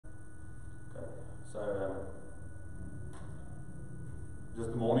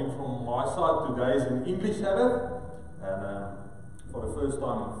Just the morning from my side, today is an English Sabbath, and for the first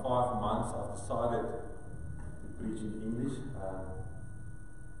time in 5 months I've decided to preach in English,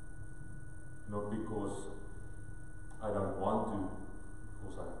 not because I don't want to,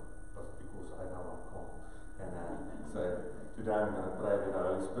 but because I know I can't. And so today I'm going to pray that the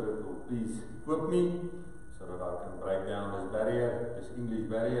Holy Spirit will please equip me so that I can break down this barrier, this English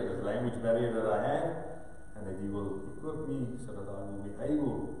barrier, this language barrier that I have, and that He will equip me so that I will be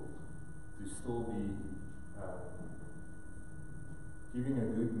able to still be giving a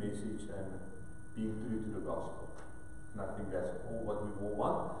good message and being true to the gospel. And I think that's all what we all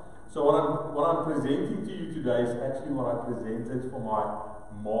want. So what I'm presenting to you today is actually what I presented for my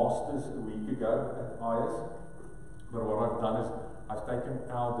masters a week ago at IS. But what I've done is I've taken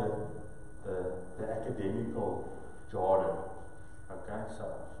out the academical jargon. Okay, so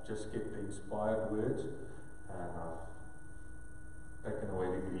I've just kept the inspired words and I've taken away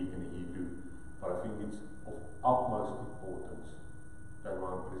the Greek and the Hebrew. But I think it's of utmost importance that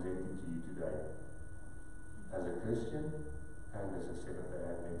what I'm presenting to you today as a Christian and as a Seventh-day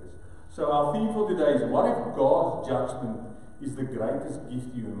Adventist. So our theme for today is, what if God's judgment is the greatest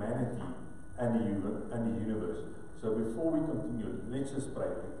gift to humanity and the universe? So before we continue, let's just pray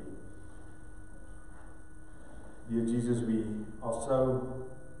quickly. Dear Jesus, we are so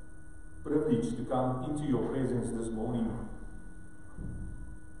privileged to come into your presence this morning.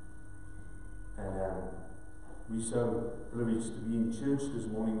 And we're so privileged to be in church this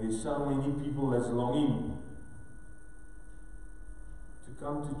morning. There's so many people that's longing to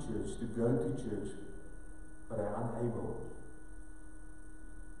come to church, to go to church, but are unable.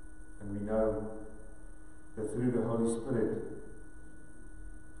 And we know that through the Holy Spirit,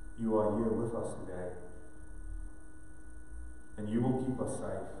 you are here with us today. And you will keep us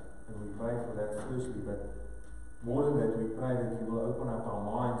safe. And we pray for that firstly, but more than that, we pray that you will open up our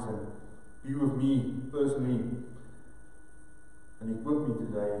minds and be with me personally and equip me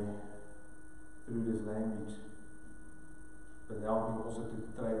today through this language, but help me also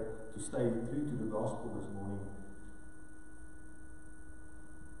to stay true to the gospel this morning.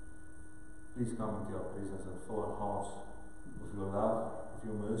 Please come into our presence and fill our hearts with your love, with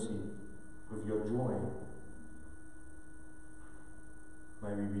your mercy, with your joy.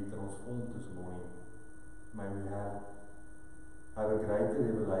 May we be transformed this morning. May we have a greater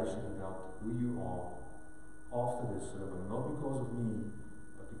revelation about who you are after this sermon, not because of me,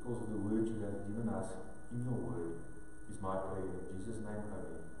 but because of the word you have given us in your word, is my prayer. In Jesus' name,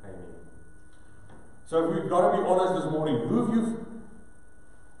 amen. So if we've got to be honest this morning, who have you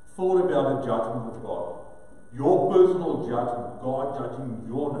thought about the judgment of God? Your personal judgment, God judging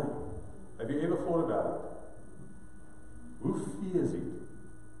your name. Have you ever thought about it? Who fears it?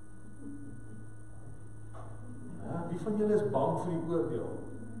 Wie van julle is bang vir die oordeel?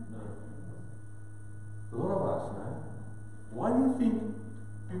 No. A lot of us, no? Why do you think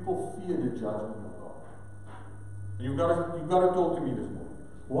people fear the judgment of God? You've got to talk to me this morning.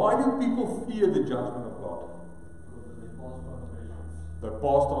 Why do people fear the judgment of God? Because they pass transgressions. They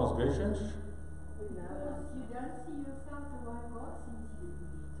pass transgressions. You don't see yourself the way God sees you.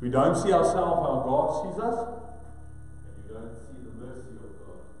 We don't see ourselves how God sees us. And you don't see the mercy of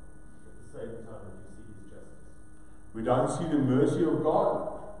God at the same time that you see His justice. We don't see the mercy of God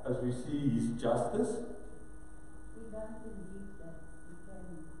as we see His justice. We don't believe that we can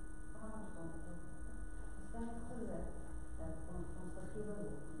pass on it.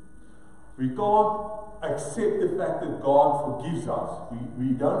 We can't accept the fact that God forgives us. We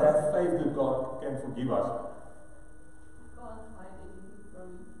don't have faith that God can forgive us. We can't hide anything from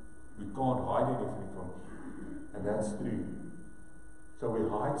Him. We can't hide anything from Him. And that's true. So we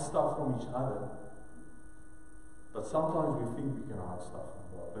hide stuff from each other. But sometimes we think we can hide stuff from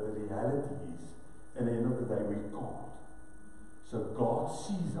God. But the reality is, at the end of the day, we can't. So God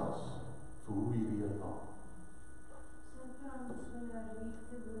sees us for who we really are. Sometimes when I read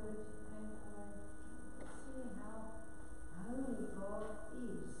the word and I see how holy God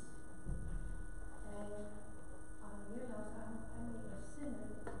is, and I realize I'm only a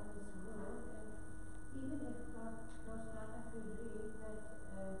sinner in this world, and even if God does not agree that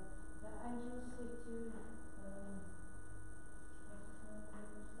the angel said to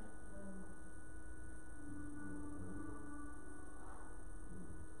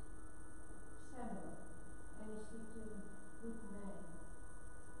Samuel, and he said to him, good man.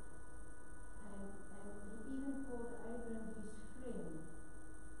 And he even called Abraham his friend.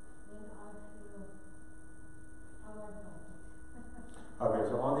 Then I feel how I got it. Okay,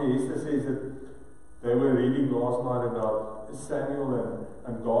 so Auntie Esther says that they were reading last night about Samuel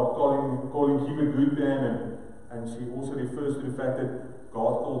and God calling calling him a good man, and she also refers to the fact that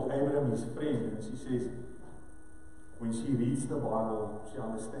God called Abraham his friend, and she says, when she reads the Bible, she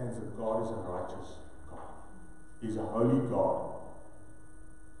understands that God is a righteous God. He's a holy God.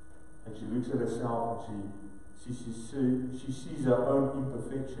 And she looks at herself and she sees her own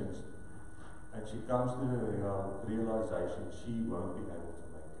imperfections, and she comes to the realization she won't be able to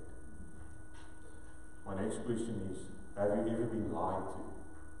make it. My next question is, have you ever been lied to?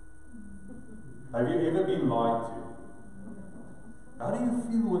 Have you ever been lied to? How do you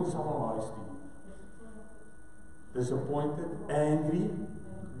feel when someone lies to you? Disappointed, angry,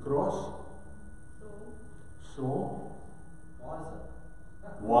 cross, sore, wiser.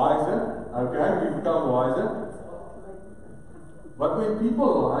 Okay, we become wiser. But when people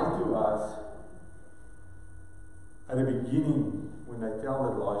lie to us at the beginning, when they tell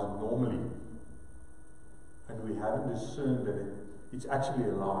that lies normally, and we haven't discerned that it's actually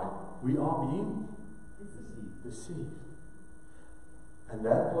a lie, we are being deceived. And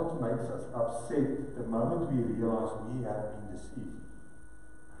that's what makes us upset the moment we realize we have been deceived.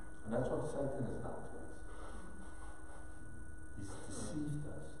 And that's what Satan has done to us. He's deceived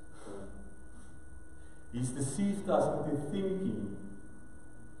us. He's deceived us into thinking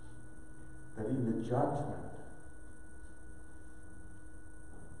that in the judgment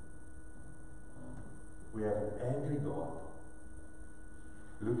we have an angry God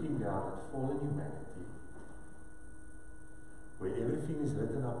looking down at fallen humanity, where everything is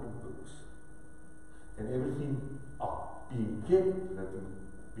written up in books, and everything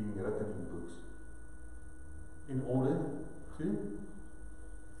being written in books, in order to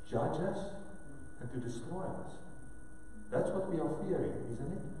judge us and to destroy us. That's what we are fearing,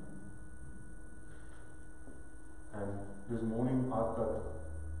 isn't it? And this morning I've got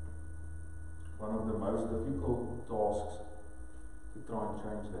one of the most difficult tasks to try and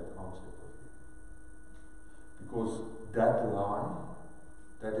change that concept of you. Because that lie,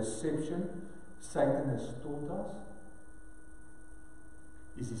 that deception Satan has taught us,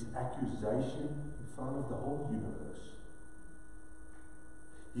 is his accusation in front of the whole universe.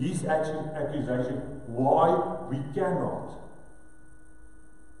 His accusation why we cannot,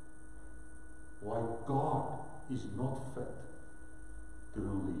 why God is not fit to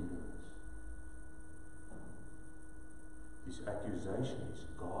rule the universe. His accusation is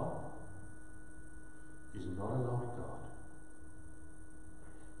God is not a loving God.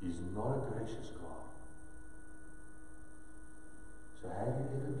 He's not a gracious God. So have you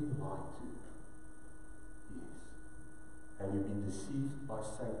ever been lied to? Yes. Have you been deceived by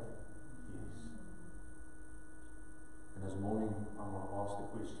Satan? Yes. And this morning I'm going to ask the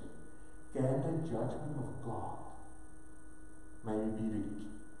question, can the judgment of God maybe be the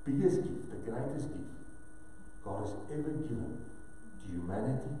biggest gift, the greatest gift God has ever given to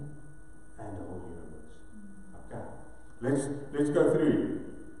humanity and the whole universe? Okay. Let's go through it.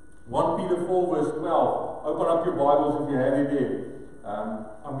 1 Peter 4 verse 12. Open up your Bibles if you have it there.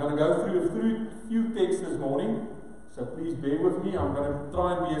 I'm going to go through a few texts this morning, so please bear with me. I'm going to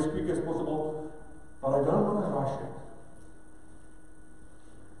try and be as quick as possible, but I don't want to rush it,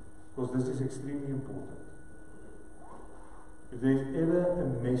 because this is extremely important. If there's ever a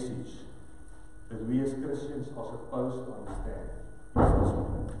message that we as Christians are supposed to understand, it's this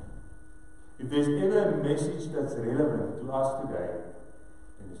one. If there's ever a message that's relevant to us today,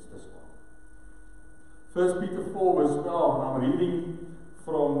 then it's this one. 1 Peter 4 verse 12, and I'm reading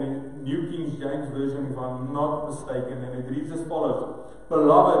from the New King James Version if I'm not mistaken, and it reads as follows.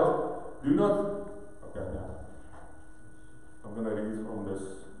 Beloved, do not... Okay, now. I'm going to read from this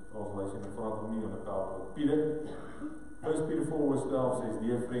translation in front of me on the PowerPoint. 1 Peter 4 verse 12 says,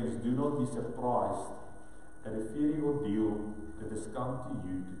 Dear friends, do not be surprised at a fiery ordeal that has come to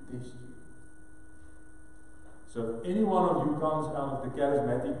you to test you. So if any one of you comes out of the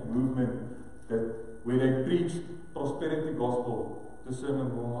charismatic movement where they preach prosperity gospel, the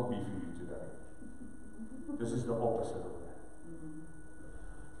sermon will not be for you today. This is the opposite of that.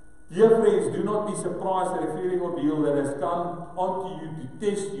 Dear friends, do not be surprised at a fiery ordeal that has come onto you to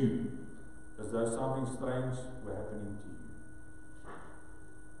test you, as though something strange were happening to you.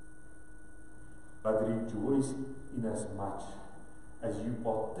 But rejoice in as much as you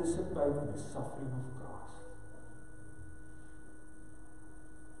participate in the suffering of Christ.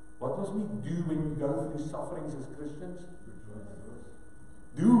 What must we do when we go through sufferings as Christians?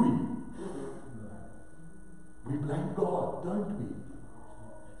 Do we? We blame God, don't we?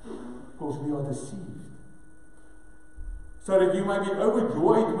 Because we are deceived. So that you may be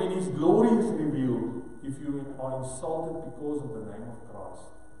overjoyed when His glory is revealed, if you are insulted because of the name of Christ.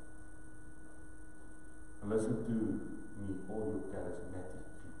 And listen to me, all you charismatic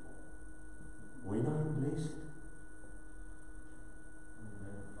people.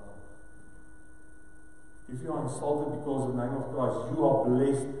 are insulted because of the name of Christ, you are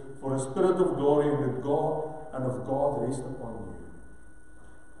blessed, for a spirit of glory and of God rest upon you.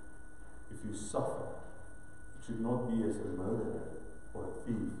 If you suffer, it should not be as a murderer or a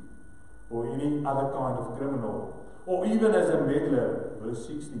thief or any other kind of criminal or even as a meddler. Verse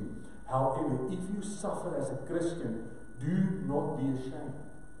 16. However, if you suffer as a Christian, do not be ashamed.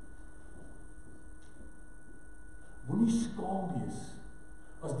 Moenie skaam wees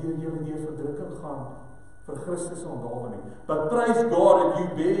as deur julle deur verdrukking gaan vir Christus se onthaalwe nie. But praise God that you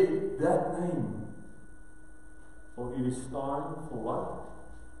bear that name. For it is time for what?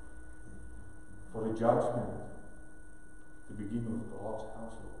 For the judgment to begin with God's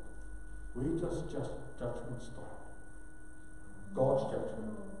household. Where does judgment start? God's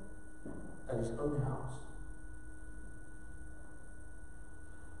judgment at His own house.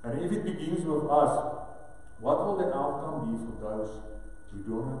 And if it begins with us, what will the outcome be for those who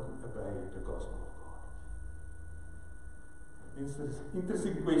do not obey the gospel of God?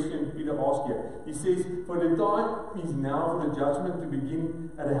 Interesting question Peter asked here. He says, for the time is now for the judgment to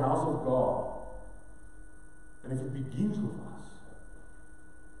begin at the house of God. And if it begins with us,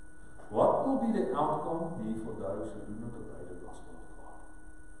 what will be the outcome be for those who do not obey the gospel of God?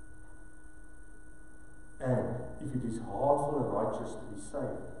 And if it is hard for the righteous to be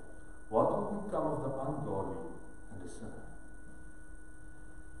saved, what will become of the ungodly and the sinner?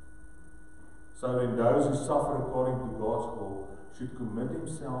 So then those who suffer according to God's will should commit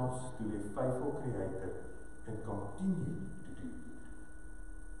themselves to their faithful Creator and continue to do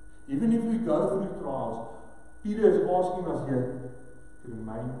good. Even if we go through trials, Peter is asking us here to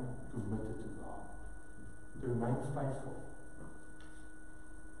remain committed to God, to remain faithful.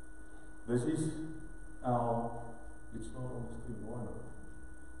 This is our, it's not on the screen, why not?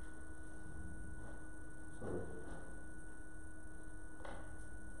 Sorry.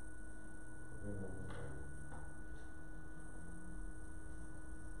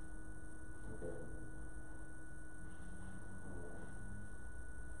 Okay.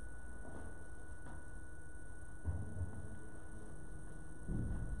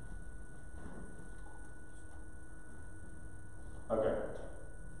 Okay.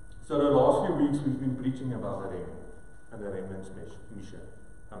 So the last few weeks we've been preaching about the remnant and the remnant's mission.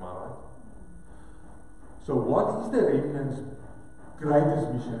 Am I right? So what is the remnant's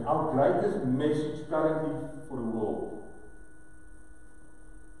greatest mission? Our greatest message currently for the world?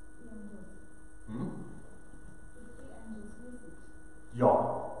 Yeah,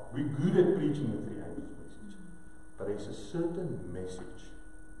 we're good at preaching the three angels message. But there's a certain message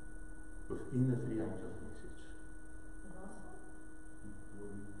within the three angels message.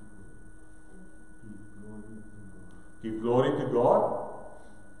 Give glory to God.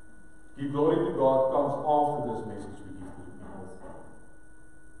 Give glory to God comes after this message we give to the people.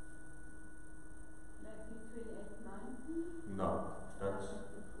 No, that's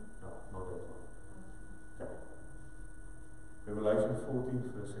not that one. Okay. Revelation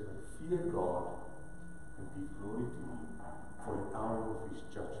 14 verse 7. Fear God and give glory to Him, for the hour of His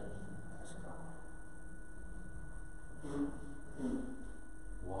judgment has come.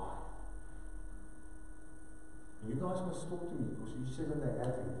 Why? You guys must talk to me because you said that they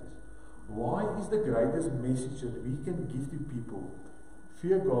have this. Why is the greatest message that we can give to people?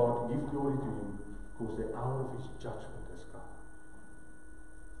 Fear God, give glory to Him, because the hour of His judgment has come.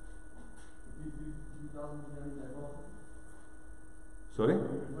 Sorry?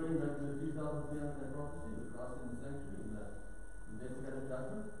 Referring back to the 3,300 prophecy, the cross in the sanctuary, in the dedicated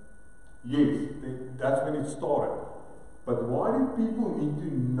judgment? Yes, that's when it started. But why do people need to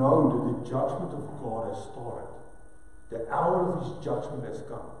know that the judgment of God has started? The hour of His judgment has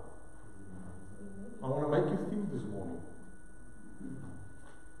come. I want to make you think this morning.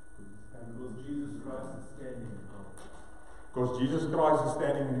 Because Jesus Christ is standing in our place. Because Jesus Christ is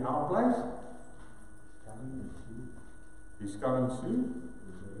standing in our place. He's coming soon.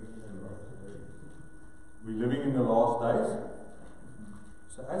 We're living in the last days.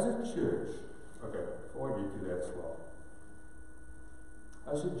 So as a church, okay, before I get to that slide.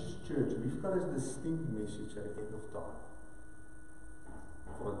 As a church, we've got a distinct message at the end of time.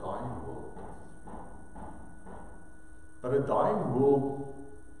 For a dying world. But a dying world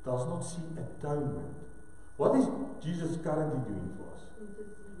does not see atonement. What is Jesus currently doing for us?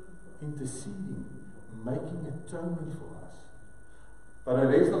 Interceding, making atonement for us. But the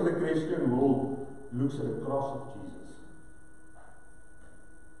rest of the Christian world looks at the cross of Jesus.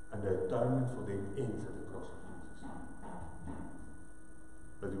 And the atonement for them ends at the cross of Jesus.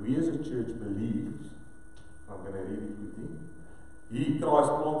 But we as a church believe, I'm going to read it quickly, He,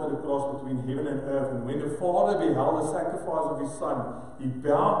 Christ, planted a cross between heaven and earth, and when the Father beheld the sacrifice of His Son, He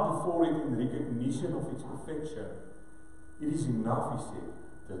bowed before it in recognition of its perfection. It is enough, He said.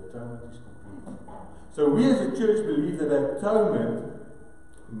 The atonement is complete. So we as a church believe that the atonement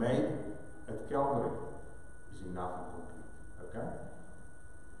made at Calvary is enough and complete. Okay?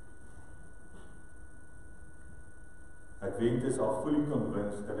 Adventists are fully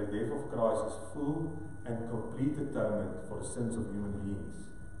convinced that the death of Christ is full and complete atonement for the sins of human beings.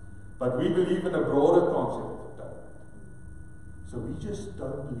 But we believe in a broader concept of atonement. So we just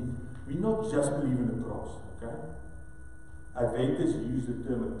don't believe, we not just believe in the cross, okay? Adventists use the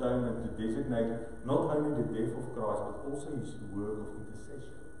term atonement to designate not only the death of Christ, but also His work of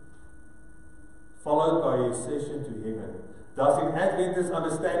intercession, followed by His ascension to heaven. Thus, in Adventist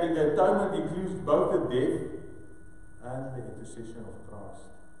understanding, the atonement includes both the death and the intercession of Christ.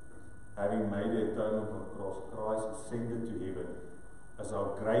 Having made the atonement on the cross, Christ ascended to heaven as our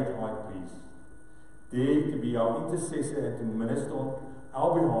great high priest, there to be our intercessor and to minister on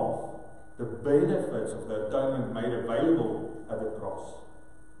our behalf the benefits of the atonement made available at the cross.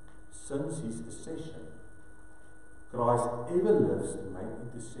 Since His ascension, Christ ever lives to make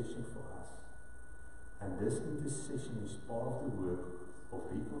intercession for us. And this intercession is part of the work of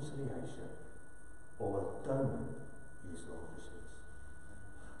reconciliation or atonement in His larger sense.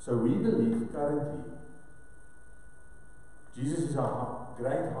 So we believe currently Jesus is our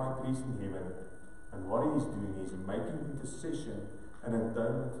great high priest in heaven, and what He is doing is making intercession and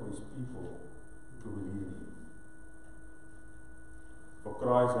atonement for His people who believe in Him. For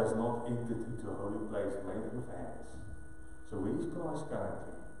Christ has not entered into a holy place made with hands. So where is Christ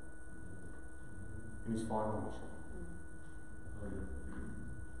currently? In His final mission.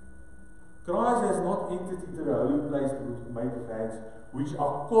 Christ has not entered into the holy place made with hands, which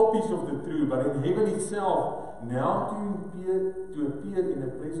are copies of the true, but in heaven itself, now to appear in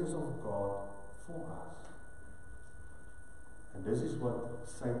the presence of God for us. And this is what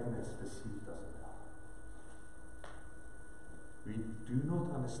Satan has deceived us about. We do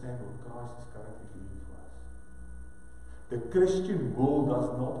not understand what Christ is currently doing for us. The Christian world does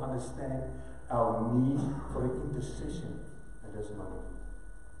not understand our need for an intercession at this moment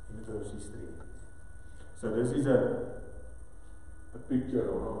in Verses 3. So this is a picture,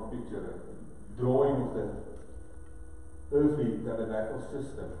 or not a picture, a drawing of the earthly tabernacle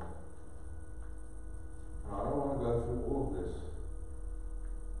system. And I don't want to go through all of this.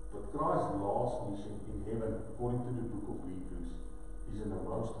 But Christ's last mission in heaven, according to the book of Hebrews, is in the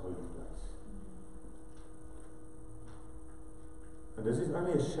most holy place. And this is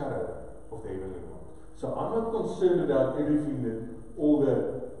only a shadow of the heavenly world. So I'm not concerned about everything all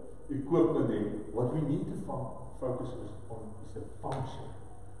the equipment there. What we need to focus on is the function.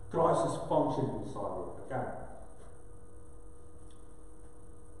 Christ's function inside it. Okay?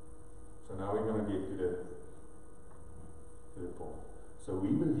 So now we're going to get to the point. So we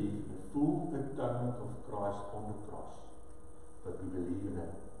believe in the full atonement of Christ on the cross, but we believe in a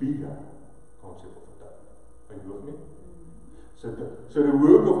bigger concept of atonement. Are you with me? So the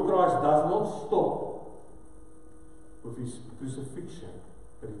work of Christ does not stop with His crucifixion,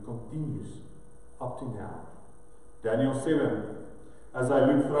 but it continues up to now. Daniel 7, as I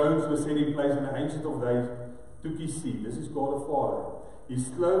looked, thrones were set in place, and the Ancient of Days took His seat. This is God the Father. His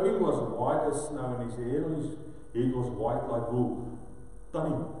clothing was white as snow, and His hair on His head was white like wool.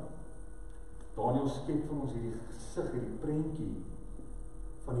 Tannie, Daniel skep vir ons hierdie gesig, hierdie prentjie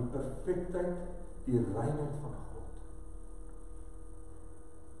van die perfektheid, die reinheid van God.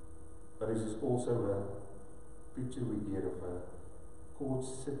 But this is also a picture we get of a court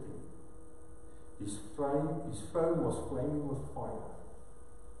sitting. His throne was flaming with fire,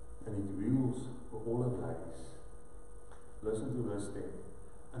 and His wheels were all ablaze. Listen to verse 10.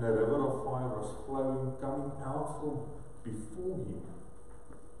 And a river of fire was flowing, coming out from before Him.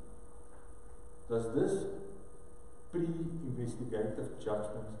 Does this pre-investigative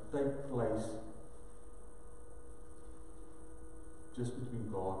judgment take place just between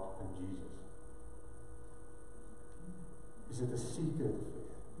God and Jesus? Is it a secret affair?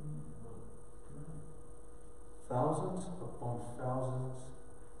 Thousands upon thousands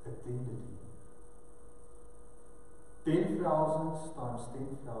attended Him. 10,000 times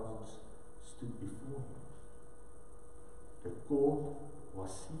 10,000 stood before Him. The court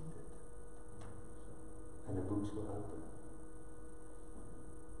was seated, and the books were open.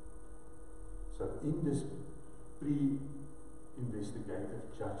 So in this pre-investigative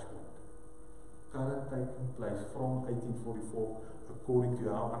judgment, current taking place from 1844, according to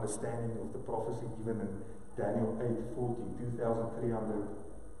our understanding of the prophecy given in Daniel 8:14, 2,300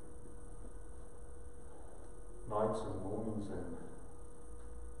 nights and mornings and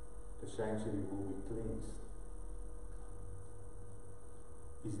sanctuary will be cleansed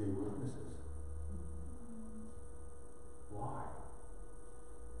is their witnesses. Why?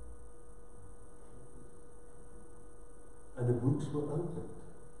 And the books were opened.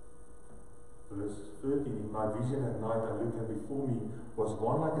 Verse 13, in my vision at night I looked, and before me was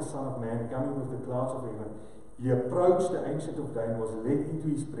one like a son of man coming with the clouds of heaven. He approached the Ancient of Days and was led into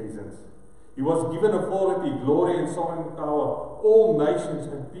his presence. He was given authority, glory, and sovereign power. All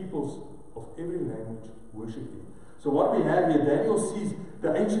nations and peoples of every language worship him. So what we have here, Daniel sees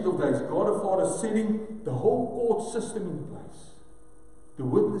the Ancient of Days, God the Father, setting the whole court system in place. The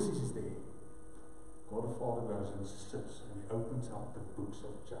witnesses is there. God the Father goes and sits and he opens up the books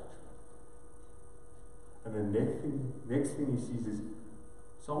of judgment. And the next thing he sees is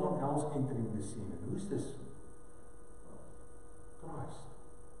someone else entering the scene. And who's this? Christ.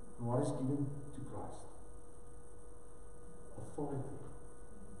 And what is given to Christ? Authority,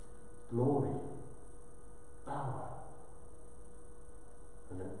 glory, power.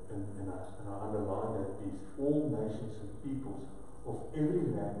 And I underline that piece. All nations and peoples of every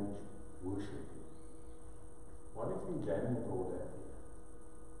language worship him. Why do you think Daniel brought that here?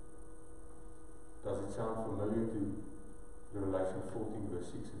 Does it sound familiar to Revelation 14 verse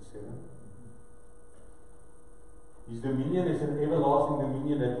 6 and 7? His dominion is an everlasting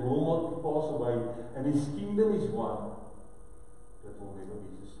dominion that will not pass away, and his kingdom is one that will never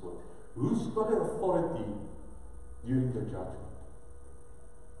be destroyed. Who's got the authority during the judgment?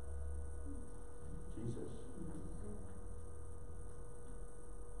 Jesus.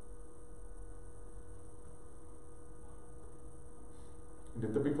 In the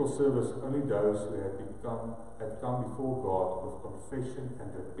typical service, only those who had come before God with confession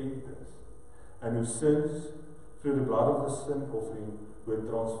and repentance, and whose sins, through the blood of the sin offering, were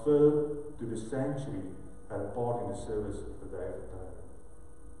transferred to the sanctuary, had a part in the service of the Day of Atonement.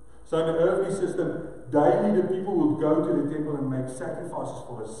 So in the earthly system, daily the people would go to the temple and make sacrifices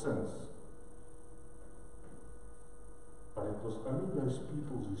for their sins. But it was only those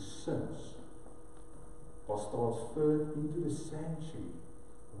people whose sins was transferred into the sanctuary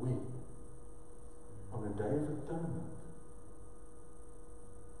when? On the Day of Atonement,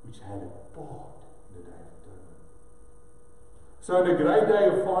 which had a part in the Day of Atonement. So on the great day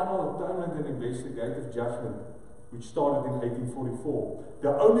of final atonement and investigative judgment, which started in 1844, the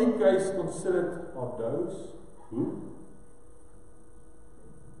only case considered are those who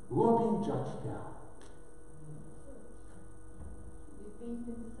are being judged now.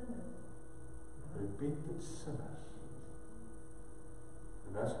 Repentant sinners.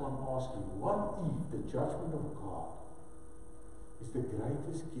 And that's why I'm asking, what if the judgment of God is the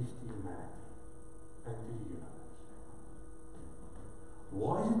greatest gift to humanity and to the universe?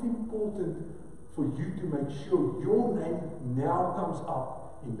 Why is it important for you to make sure your name now comes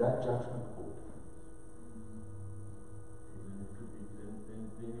up in that judgment court?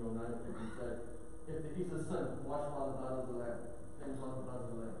 Then your name could be said, if there is a sin, wash by the blood of the Lamb. Cleanse by the blood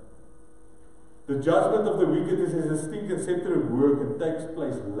of the Lamb. The judgment of the wicked is a distinct and separate work and takes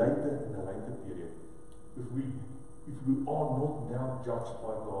place later in a later period. If we are not now judged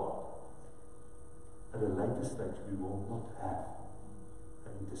by God, at a later stage we will not have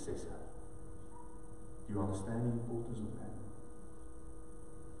an intercessor. Do you understand the importance of that?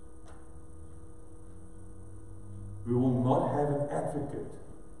 We will not have an advocate.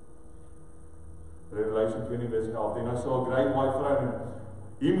 Revelation 20 verse 12. Then I saw a great white throne,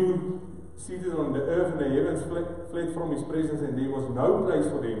 and him who seated on the earth and the heavens fled from his presence, and there was no place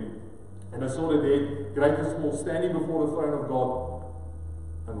for them. And I saw the dead, great and small, standing before the throne of God.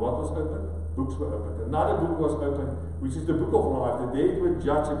 And what was opened? Books were opened. Another book was opened, which is the book of life. The dead were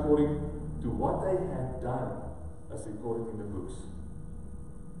judged according to what they had done, as recorded in the books.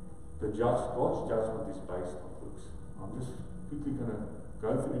 God's judgment is based on books. I'm just quickly going to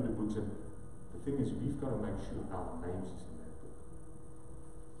go through the books, and the thing is, we've got to make sure our names is in that book.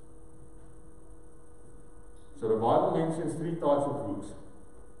 So the Bible mentions three types of books: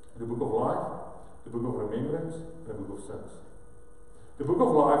 the book of life, the book of remembrance, and the book of sins. The book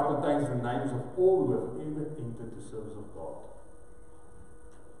of life contains the names of all who have ever entered the service of God.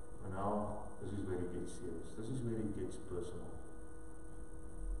 And now, this is where it gets serious. This is where it gets personal.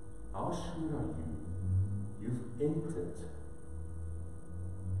 How sure are you you've entered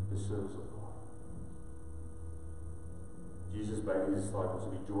the service of God? Jesus bade his disciples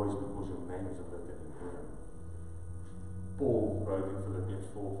rejoice because your names are written in heaven. Paul wrote in Philippians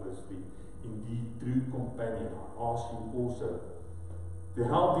 4 verse 3, indeed, true companion, I ask you also to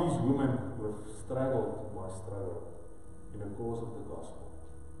help these women who have struggled in the cause of the gospel,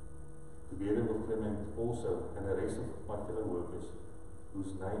 together with Clement also and the rest of my fellow workers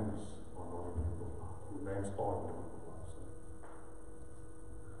whose names are not in the book of life. Your names are in the book of life. So,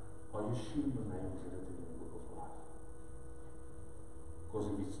 are you sure your name is written in the book of life? Because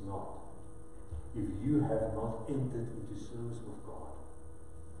if it's not, if you have not entered into service with God,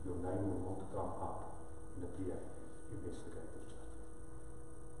 your name will not come up in the pre-investigative judgment.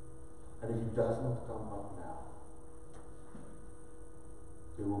 And if it does not come up now,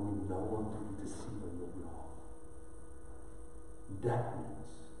 there will be no one to intercede on your behalf. That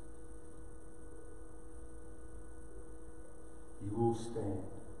means you will stand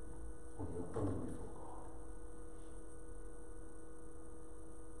on your own before God.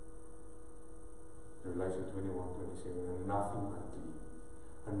 Revelation 21:27, and nothing unclean,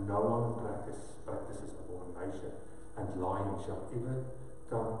 and no one practices abomination and lying shall ever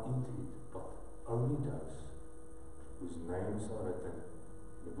come into it, but only those whose names are written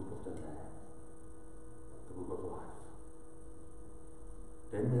in the book of the Lamb, the book of life.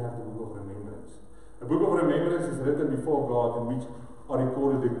 Then we have the book of remembrance. The book of remembrance is written before God, in which are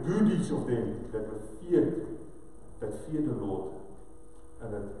recorded the good deeds of them that were feared the Lord,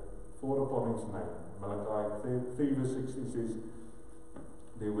 and that fall upon His name. Malachi 3:16 says,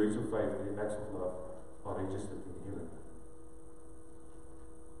 their words of faith, their acts of love are registered in heaven.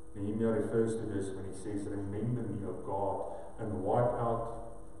 Nehemiah refers to this when he says, remember me, O God, and wipe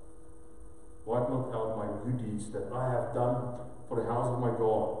not out my good deeds that I have done for the house of my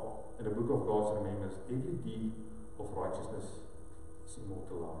God. In the book of God's remembrance, every deed of righteousness is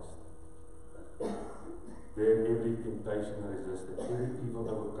immortalized. There every temptation resisted, every evil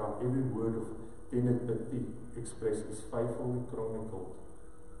overcome, every word of tenacity expressed is faithfully chronicled,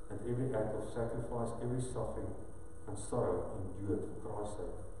 and every act of sacrifice, every suffering and sorrow endured for Christ's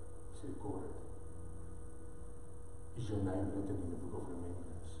sake is recorded. Is your name written in the book of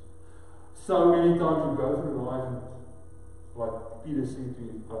remembrance? So many times we go through life, and like Peter said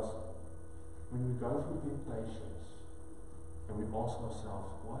to us, when we go through temptations and we ask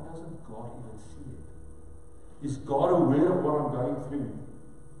ourselves, why doesn't God even see it? Is God aware of what I'm going through?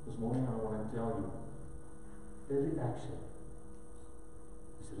 This morning I want to tell you, every action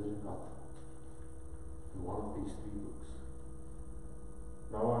is written up in one of these 3 books.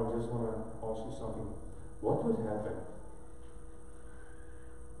 Now I just want to ask you something. What would happen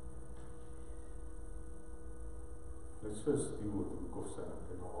let's first deal with the book of sin,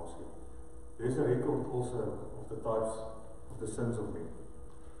 and I'll ask you. There's a record also of the types of the sins of men.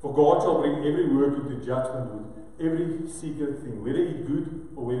 For God shall bring every work into judgment with every secret thing, whether it good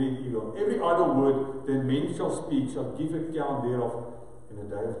or whether it evil. Every idle word that men shall speak shall give account thereof in the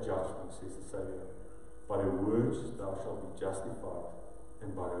day of judgment, says the Saviour. By the words thou shalt be justified,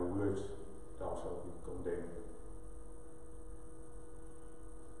 and by the words thou shalt be condemned.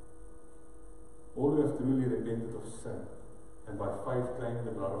 All who have truly repented of sin, and by faith claiming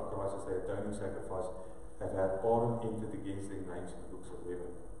the blood of Christ as their atoning sacrifice, have had pardon entered against their names in the books of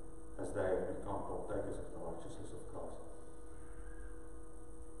heaven, as they have become partakers of the righteousness of Christ.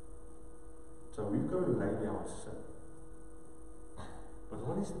 So we've got to lay down sin. But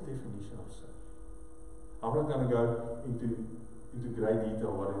what is the definition of sin? I'm not going to go into great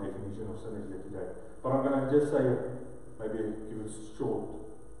detail what the definition of sin is here today, but I'm going to just say, maybe give a short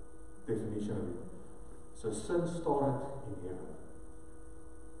definition of it. So sin started in heaven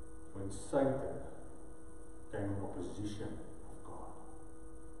when Satan came in opposition of God.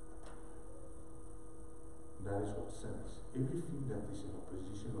 That is what sin is. Everything that is in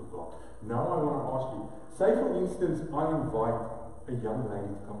opposition of God. Now I want to ask you, say for instance, I invite a young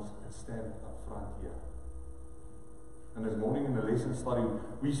lady to come and stand up front here. And this morning in the lesson study,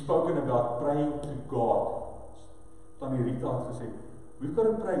 we've spoken about praying to God. Tannie Rita had gesê, we've got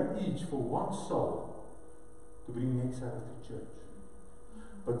to pray each for one soul to bring next Sabbath to church.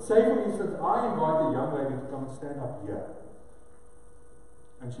 But say for instance, I invite a young lady to come and stand up here,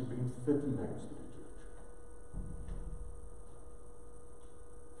 and she brings 30 names to the church.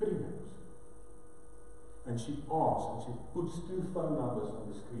 30 names. And she asks, and she puts 2 phone numbers on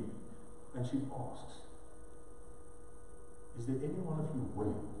the screen, and she asks, is there any one of you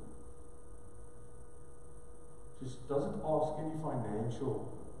willing? She doesn't ask any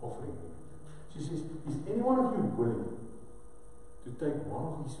financial offering. She says, is any one of you willing to take one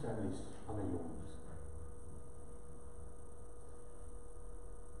of these families under your wings?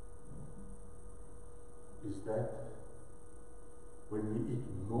 Is that, when we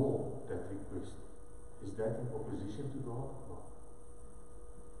ignore that request, is that in opposition to God? No.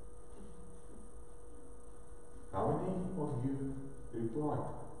 How many of you replied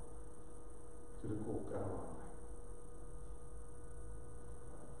to the call, Caroline?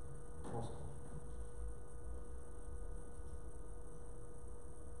 Awesome.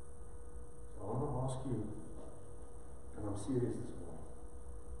 ask you, and I'm serious this morning.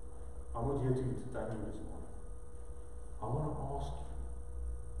 I'm not here to entertain you this morning. I want to ask you,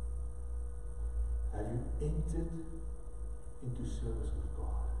 have you entered into service with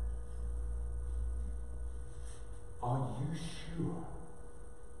God? Are you sure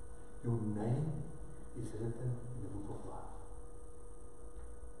your name is written in the book of life?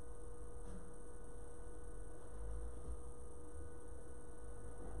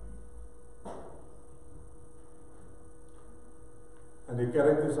 And the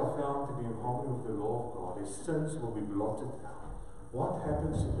characters are found to be in harmony with the law of God. Their sins will be blotted out. What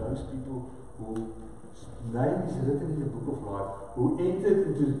happens to those people whose name is written in the book of life, who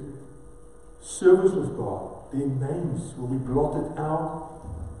entered into service with God? Their names will be blotted out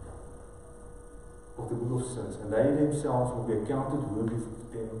of the book of sins, and they themselves will be accounted worthy of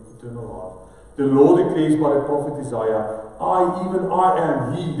eternal life. The Lord declares by the prophet Isaiah, even I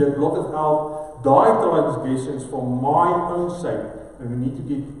am he that blotteth out thy transgressions for my own sake. And we need to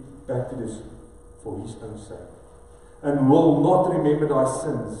get back to this for his own sake. And will not remember thy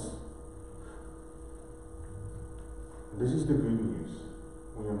sins. And this is the good news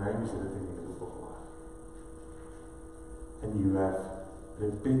when your name is written in the book of life. And you have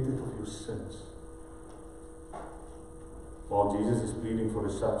repented of your sins. While Jesus is pleading for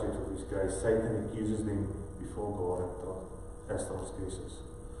the subject of his grace, Satan accuses them before God as transgressors.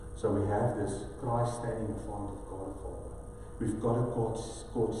 So we have this Christ standing in front of God the Father. We've got a court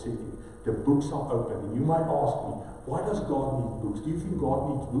setting. The books are open. And you might ask me, why does God need books? Do you think God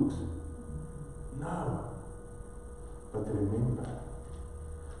needs books? No. But remember,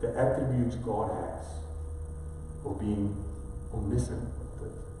 the attributes God has of being omniscient,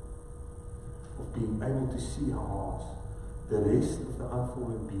 of being able to see our hearts, the rest of the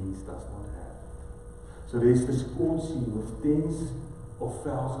unfallen beings does not have. So there's this court scene with tens of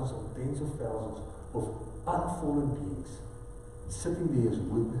thousands or tens of thousands of unfallen beings sitting there as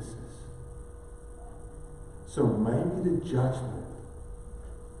witnesses. So maybe the judgment,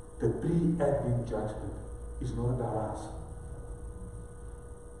 the pre-advent judgment, is not about us.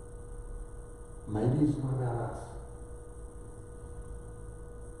 Maybe it's not about us.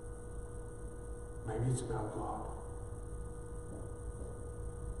 Maybe it's about God.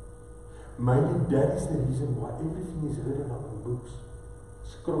 Maybe that is the reason why everything is written up in books,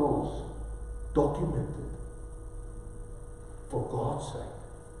 scrolls, documented, for God's sake,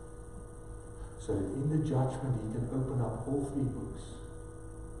 so that in the judgment he can open up all three books.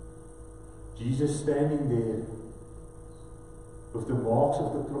 Jesus standing there with the marks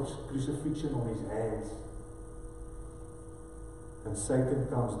of the crucifixion on his hands, and Satan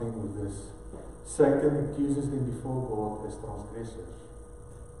comes then with this. Satan accuses them before God as transgressors.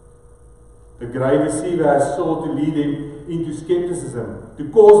 The great deceiver has sought to lead them into skepticism, to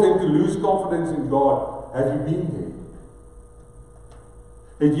cause them to lose confidence in God. Have you been there?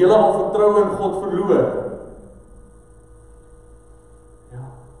 Het julle al vertroue in God verloor? Ja.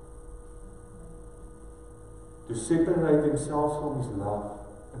 To separate themselves from his love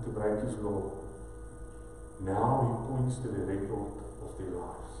and to break his law. Now he points to the record of their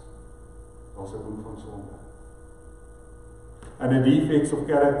lives. Daar's 'n boek van sonde. And the defects of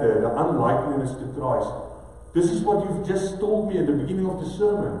character, the unlikeness to Christ. This is what you've just told me at the beginning of the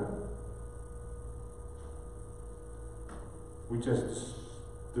sermon. We just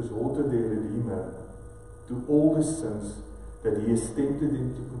desordered their Redeemer to all the sins that he has tempted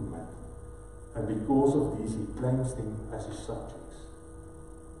them to commit. And because of these, he claims them as his subjects.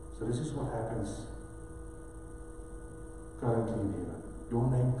 So this is what happens currently in heaven. Your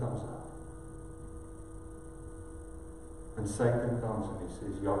name comes up. And Satan comes and he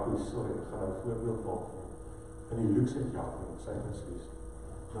says, Jacob, sorry, ek gaan 'n voorbeeld maak. And he looks at Jacob and Satan says,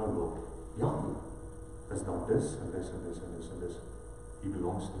 no Lord, Jacob has done this and this and this and this and this. He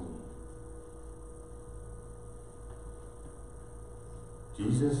belongs to me.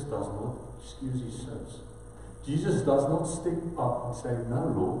 Jesus does not excuse his sins. Jesus does not step up and say, no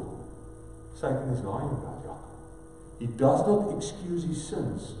Lord, Satan is lying about Jacob. He does not excuse his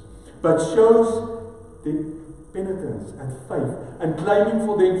sins, but shows them penitence and faith and claiming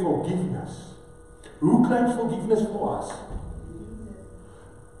for them forgiveness. Who claims forgiveness for us?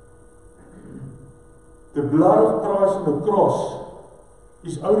 The blood of Christ on the cross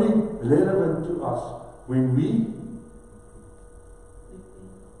is only relevant to us when we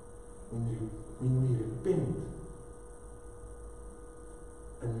repent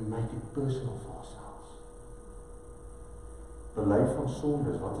and we make it personal for ourselves. Belyk van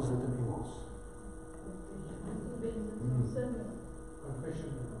sondes, wat is dit in Engels?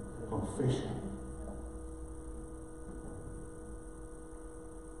 Confession.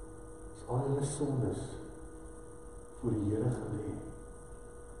 is al hulle sondes voor die Here gelê.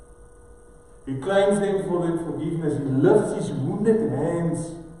 He claims them for their forgiveness. He lifts his wounded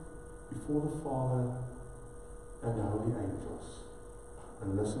hands before the Father and the holy angels.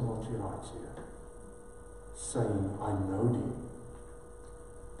 And listen what she writes here, saying, I know thee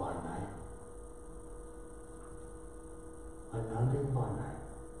by name. I know them by name.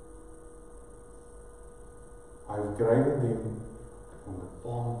 I have graven them on the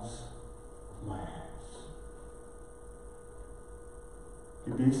palms of my hands.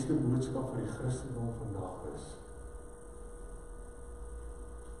 Die beste boodskap vir die Christendom vandag is,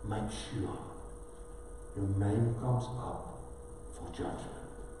 make sure your name comes up for judgment.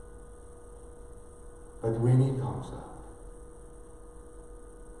 But when he comes up,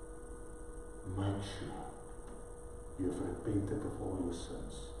 make sure you have repented of all your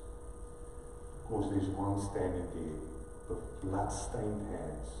sins. Because there's one standing there with blood-stained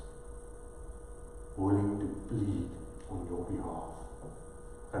hands, willing to plead on your behalf.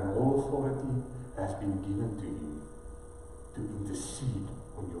 And all authority has been given to you to intercede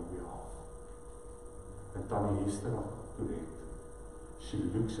on your behalf. And Tannie Esther, correct. She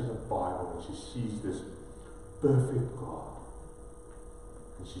looks at the Bible and she sees this perfect God.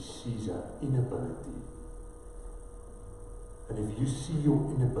 And she sees her inability. And if you see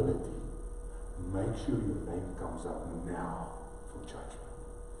your inability, make sure your name comes up now for judgment.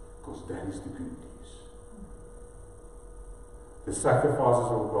 Because that is the good news. The sacrifices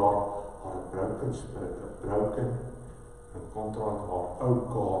of God are a broken spirit, a broken and contrite heart. Oh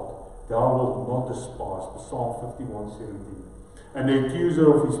God, thou wilt not despise. Psalm 51:17. And the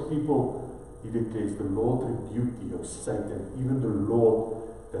accuser of his people, he declares, the Lord rebuke thee, O Satan. Even the Lord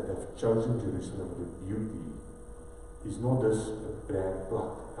that hath chosen Jerusalem rebuke thee. Is not this a brand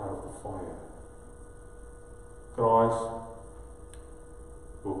plucked out of the fire? Christ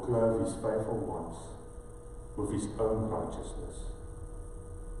will clothe his faithful ones with his own righteousness,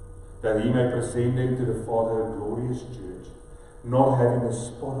 that he may present them to the Father a glorious church, not having a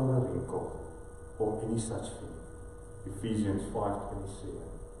spot or a wrinkle, or any such thing. Ephesians 5:27.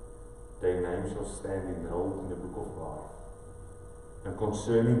 Their names shall stand enrolled in the book of life. And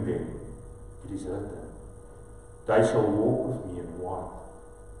concerning them, it is written, they shall walk with me in white,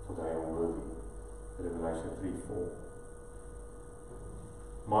 for they are worthy. Revelation 3:4.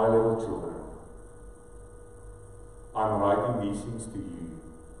 My little children, I'm writing these things to you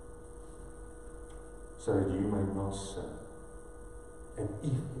so that you may not sin. And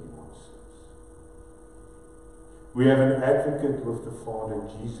if anyone sins, we have an advocate with the Father,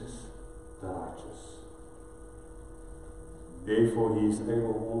 Jesus the righteous. Therefore he is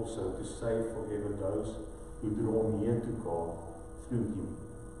able also to save forever those who draw near to God through him,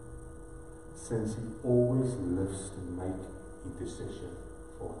 since he always lives to make intercession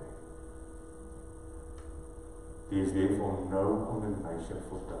for them. There is therefore no condemnation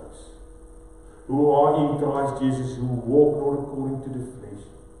for those who are in Christ Jesus, who walk not according to the flesh,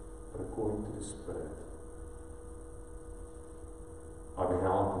 but according to the Spirit. I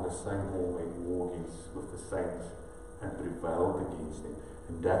beheld in the same hallway warnings with the saints and prevailed against them.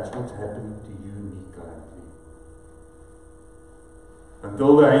 And that's what's happening to you and me currently.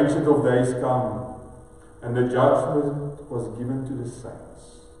 Until the Ancient of Days come, and the judgment was given to the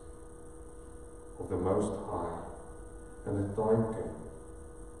saints of the Most High, and the time came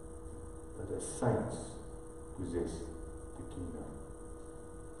that the saints possess the kingdom.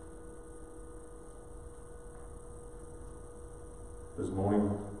 This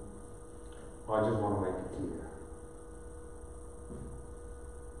morning, I just want to make it clear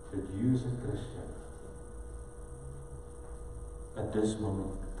that you as a Christian, at this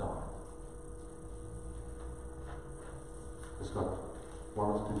moment in time, has got one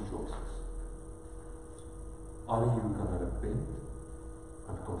of two choices. Either you can repent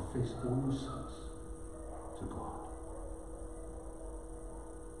and confess all your sins to God.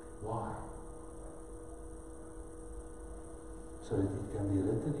 Why? So that it can be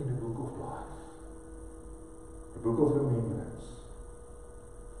written in the book of life, the book of remembrance,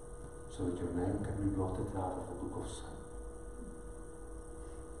 so that your name can be blotted out of the book of sin.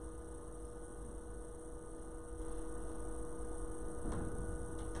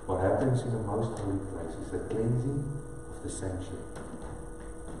 What happens in the most holy place is the cleansing of the sanctuary.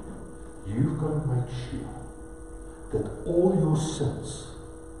 You've got to make sure that all your sins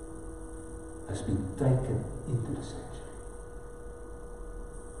has been taken into the sanctuary.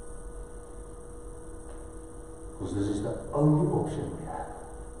 Because this is the only option we have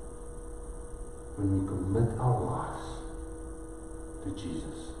when we commit our lives to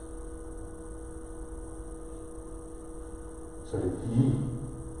Jesus. So that He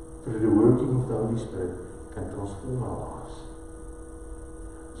through the working of the Holy Spirit, can transform our lives,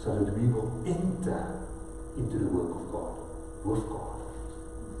 so that we will enter into the work of God, with God.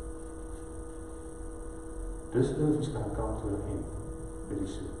 This earth is going to come to an end very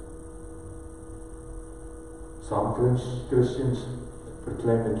soon. Some Christians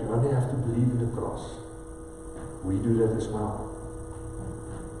proclaim that you only have to believe in the cross. We do that as well.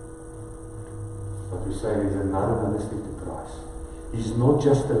 But we say there's another ministry to Christ. He's not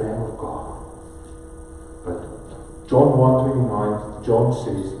just the Lamb of God. But John 1:29, John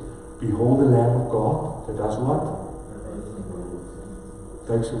says, behold the Lamb of God that does what?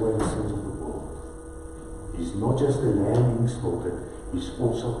 Takes away the sins of the world. He's not just the Lamb being slaughtered, he's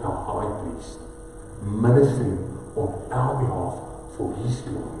also our high priest, ministering on our behalf for his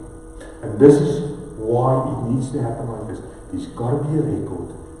glory. And this is why it needs to happen like this. There's got to be a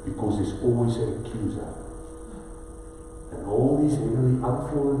record, because there's always an accuser. And all these heavenly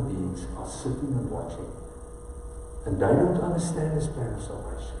unfallen beings are sitting and watching. And they don't understand this plan of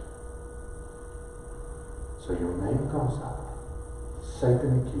salvation. So your name comes up.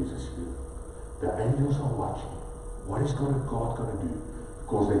 Satan accuses you. The angels are watching. What is God going to do?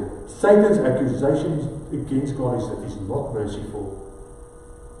 Because Satan's accusation against God is that he's not merciful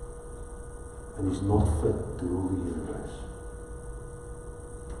and he's not fit to rule the universe.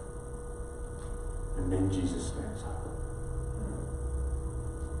 And then Jesus stands up.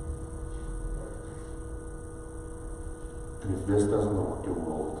 And if this doesn't rock your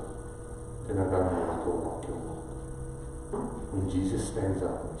world, then I don't know what will rock your world. When Jesus stands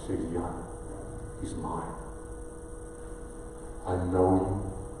up and says, Jan, he's mine. I know him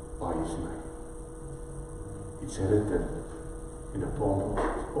by his name. It's written in the palm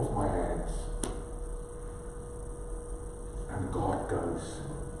of my hands. And God goes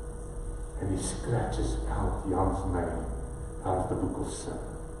and he scratches out Jan's name out of the book of sin.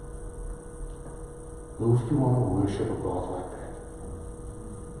 Who of you want to worship a God like that?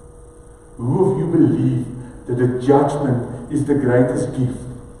 Who of you believe that the judgment is the greatest gift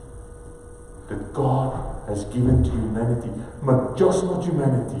that God has given to humanity? But just not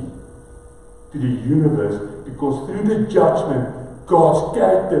humanity, to the universe, because through the judgment, God's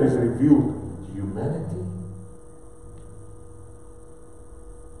character is revealed to humanity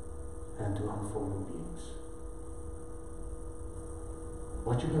and to unfallen beings.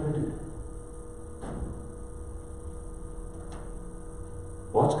 What you going to do?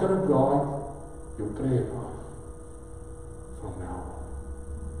 What's going to guide your prayer life from now on?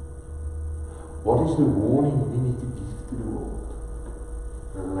 What is the warning we need to give to the world?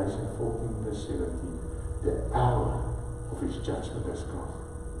 Revelation 14 verse 17. The hour of his judgment has come.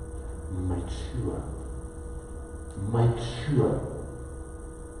 Make sure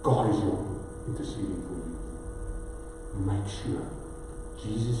God is interceding for you. Make sure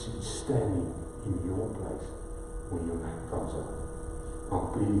Jesus is standing in your place when your name comes up. I'm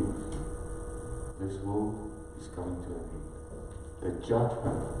pleading with you. This world is coming to an end. The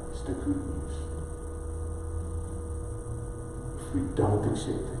judgment is the good news. If we don't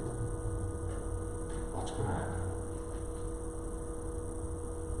accept it, what's going to happen?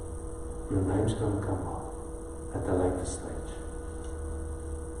 Your name's going to come up at a later stage.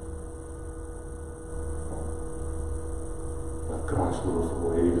 But Christ will have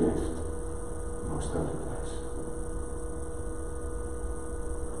already left the most holy place.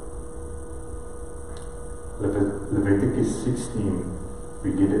 Leviticus 16, we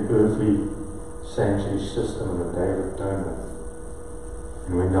get an earthly sanctuary system on the Day of Atonement.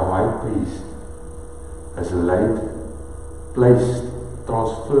 And when the high priest has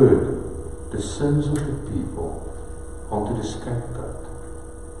transferred the sins of the people onto the scapegoat,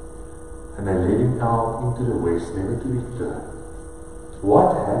 and they let him out into the west, never to return.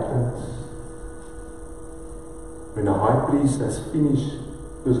 What happens when the high priest has finished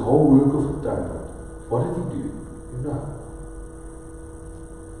his whole work of atonement? What did he do? You know.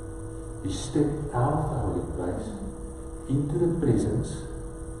 He stepped out of the holy place into the presence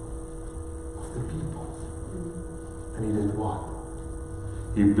of the people. And he did what?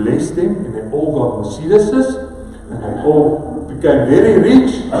 He blessed them, and they all got Mercedeses, and they all became very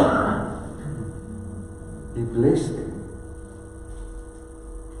rich. He blessed them.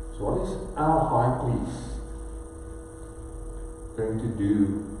 So what is our high priest going to do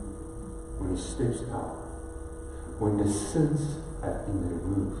when he steps out? When the sins have been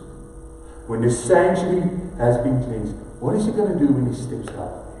removed, when the sanctuary has been cleansed, what is he going to do when he steps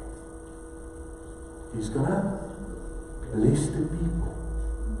out there? He's going to bless the people.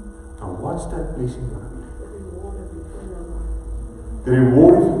 And what's that blessing going to be? The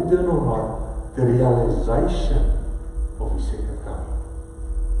reward of eternal life, the realization of his second coming.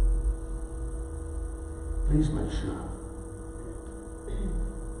 please make sure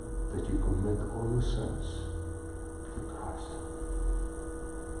that you commit all your sins to Christ,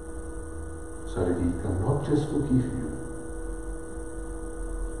 so that He can not just forgive you,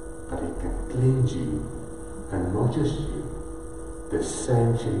 but He can cleanse you, and not just you. The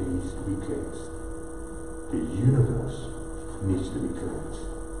sanctuary needs to be cleansed. The universe needs to be cleansed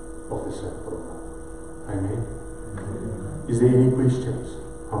of the sin problem. Amen? Is there any questions?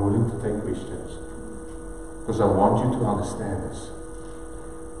 I'm willing to take questions, because I want you to understand this.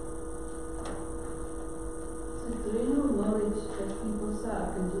 So through your knowledge that people say,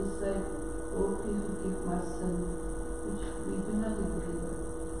 I can just say, Lord, please forgive my sin, which we do not agree with.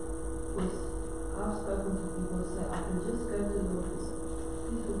 Because I've spoken to people who say, I can just go to the Lord and say,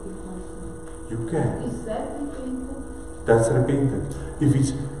 please forgive my sin. You can. Is that repentant? That's repentant.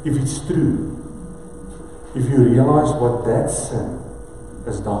 If it's true, if you realize what that sin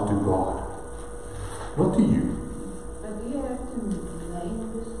has done to God, not to you. But do you have to name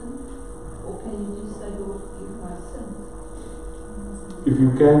the sin? Or can you just say, Lord, forgive my sin? If you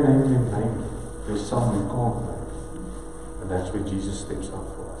can name them, name them. There's some you can't name. And that's where Jesus steps up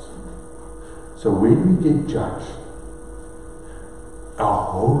for us. So when we get judged, our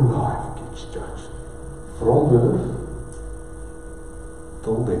whole life gets judged. From birth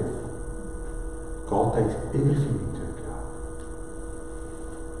till death. God takes everything into account.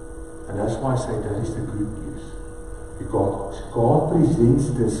 And that's why I say that is the good news. Because God presents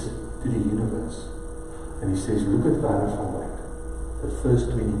this to the universe. And He says, look at Werner van Wyk. The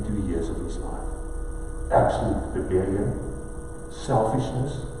first 22 years of his life. Absolute rebellion,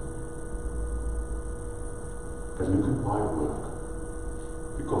 selfishness. But look at my work.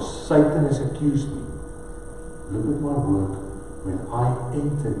 Because Satan has accused me. Look at my work when I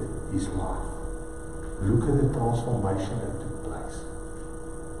entered his life. Look at the transformation that took place.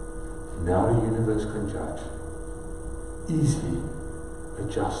 Now the universe can judge. Is He a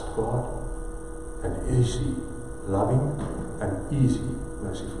just God? And is He loving? And is He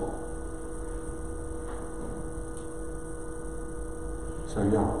merciful? So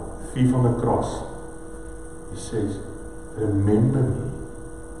yeah, thief on the cross, He says, remember me.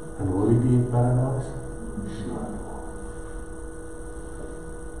 And will He be in paradise? Sure.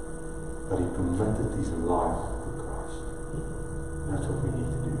 But He committed His life to Christ. That's what we need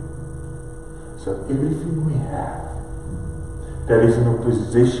to do. So everything we have that is in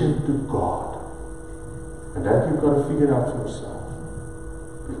opposition to God, and that you've got to figure out for yourself,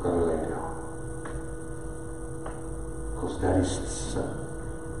 we've got to lay down. Because that is sin.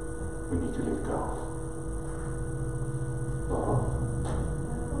 We need to let go of. Laura?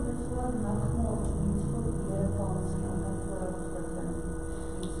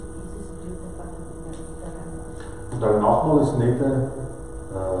 Nou, nagmaal is net ek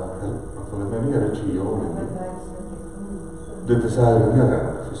wil dit nou nie 'n ritueel noem nie. Dit is 'n herinnering,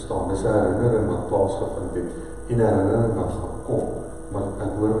 verstaan? Dis 'n herinnering wat plaasgevind het en 'n herinnering wat gaan kom. Maar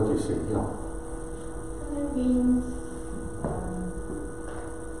ek hoor wat jy sê, ja. It means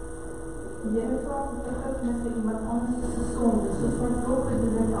die Here vra vir vergifnis vir iemand anders se sonde. Soos wat vroeg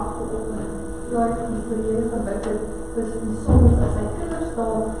gedoen het agteroggend, vra ek die Here gebid het vir die sondes as sy kinders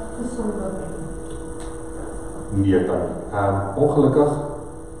daar gesondig het. Nee, dan. Ongelukkig,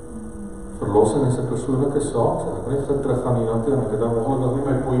 verlossing is 'n persoonlike saak. So ek wil net terug gaan hiernatoe en ek het dan ongelukkig nie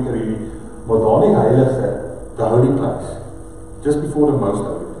my pointer hierdie, maar daar die heilige, the holy place, just before the most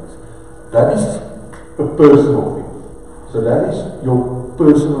holy place. That is a personal thing. So that is your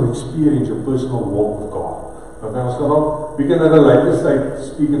personal experience, your personal walk with God. Okay, ons gaan al, we can at a later stage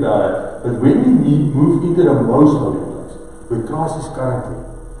speak about it. But when we move into the most holy place, where Christ is currently,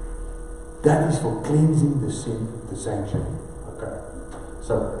 that is for cleansing the sin, the sanctuary. Okay.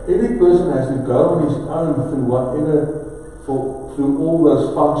 So every person has to go on his own through whatever, through all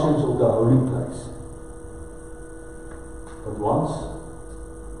those functions of the holy place. But once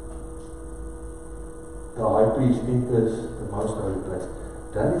the high priest enters the most holy place,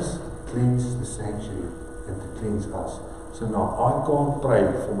 that is to cleanse the sanctuary and to cleanse us. So now I can't pray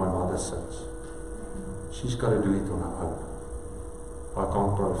for my mother's sins. She's got to do it on her own. I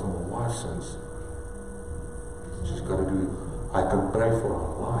can't pray for my wife's sins. She's got to do it. I can pray for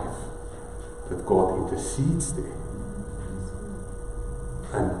her life, that God intercedes there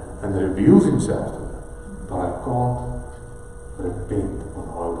and reveals Himself to her. But I can't repent on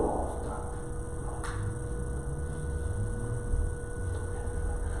her behalf.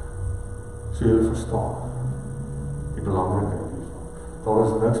 So julle verstaan die belangrikheid hiervan. Daar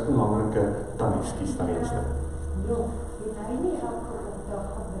is niks belangriker dan ekskuus dan eerste. Ja, het hy nie elke dag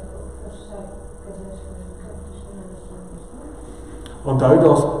gebid vir sy kinders vir vergifnis van hulle sondes nie? Onthou,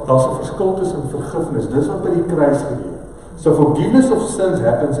 daar's 'n verskil tussen vergifnis. Dis wat by die kruis gebeur. So forgiveness of sins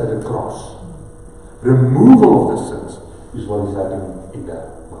happens at the cross. Removal of the sins is what is happening in the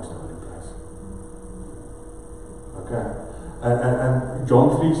most holy place. Okay. And John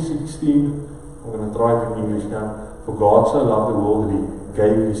 3:16, I'm going to try it in English now. For God so loved the world that He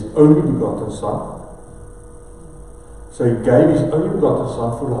gave His only begotten Son. So He gave His only begotten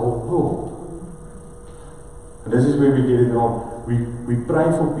Son for the whole world. And this is where we get it wrong. We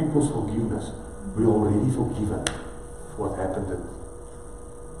pray for people's forgiveness. We're already forgiven for what happened at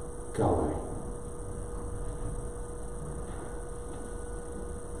Calvary.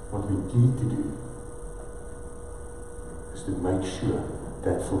 What we need to do is to make sure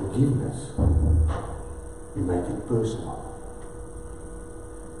that forgiveness, we make it personal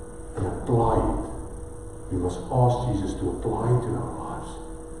and apply it. We must ask Jesus to apply it to our lives,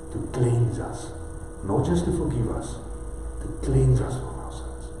 to cleanse us, not just to forgive us, to cleanse us from our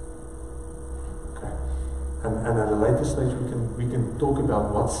sins. Okay, and at a later stage we can talk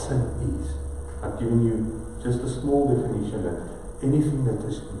about what sin is. I've given you just a small definition that anything that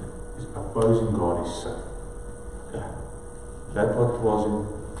is opposing God is sin. Okay. That what was in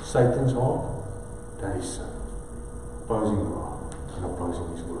Satan's heart, that is sin. Opposing God and opposing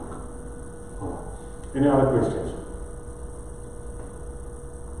His work. Alright. Any other questions?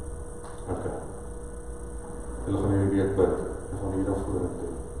 Okay. Julle gaan hierdie week bid en van hier af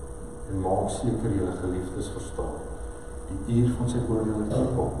vorentoe. En maak seker julle geliefdes verstaan. Die uur van sy oordeel het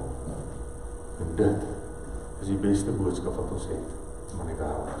gekom. En dit is die beste boodskap wat ons het om aan die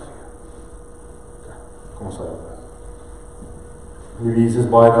wêreld te gee. Okay. Kom ons uit. Liewe Jesus,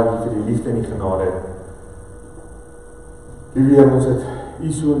 baie dankie vir die liefde en die genade. Liewe Heer, ons het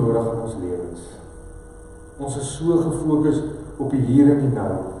U so nodig in ons lewens. Ons is so gefokus op die hier en die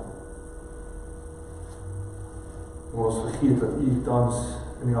nou. Maar ons vergeet dat U tans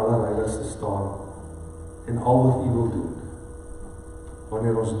in die allerheiligste staan en al wat U wil doen.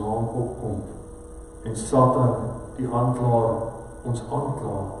 Wanneer ons naam opkom en Satan, die aanklaer, ons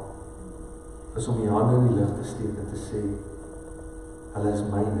aankla, is om die hande in die lug te steek en te sê, hulle is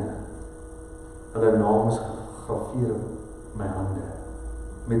myne. Hulle naam is gegraveer in my hande.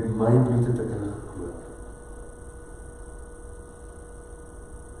 Met my bloed het ek hulle gekoop.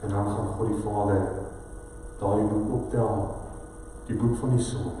 En dan gaan God die Vader daardie boek optel, die boek van die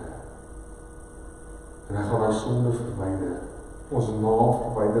sonde. En hy gaan die sonde verwyder, ons naam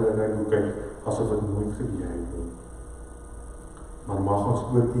verwyder in die boek, asof het nooit gebeur het nie. Maar mag ons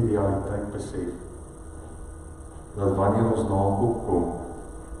ook die realiteit besef, dat wanneer ons naam opkom,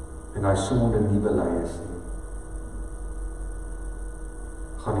 en hy sonde nie bely is nie,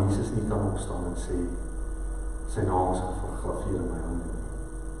 gaan Jesus nie kan opstaan en sê, sy naam is gegraveer in my hande.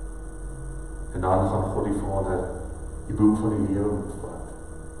 En dan gaan God die Vader die boek van die lewe opvat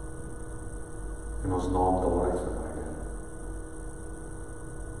en ons naam daaruit verwyder.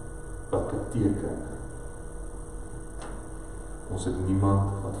 Wat beteken ons het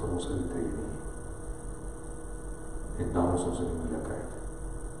niemand wat vir ons intree nie. En dan is ons in die moeilikheid.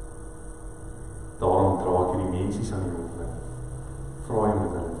 Daarom dra ek die mensies aan die hande. Vra hy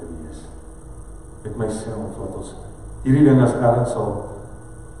met hulle te wees. Met myself, wat ons hierdie ding as ergens sal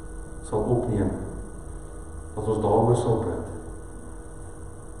opneem, dat ons daaroor sal bid,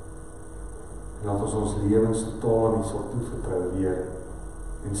 en dat ons lewens totaal nie sal toevertrou weer,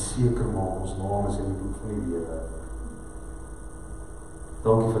 en seker maak ons naam is in die boek van die lewe.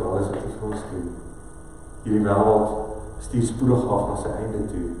 Dankie vir alles wat U vir ons doen. Hierdie wêreld stuur spoedig af na sy einde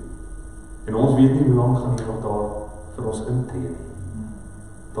toe, en ons weet nie hoe lang gaan hier nog daar vir ons intree nie.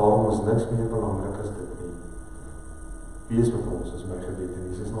 Daarom is niks meer belangrik as dit nie. Wees met ons, is my gebed in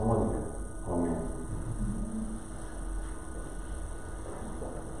Jesus naam alleen. Amen.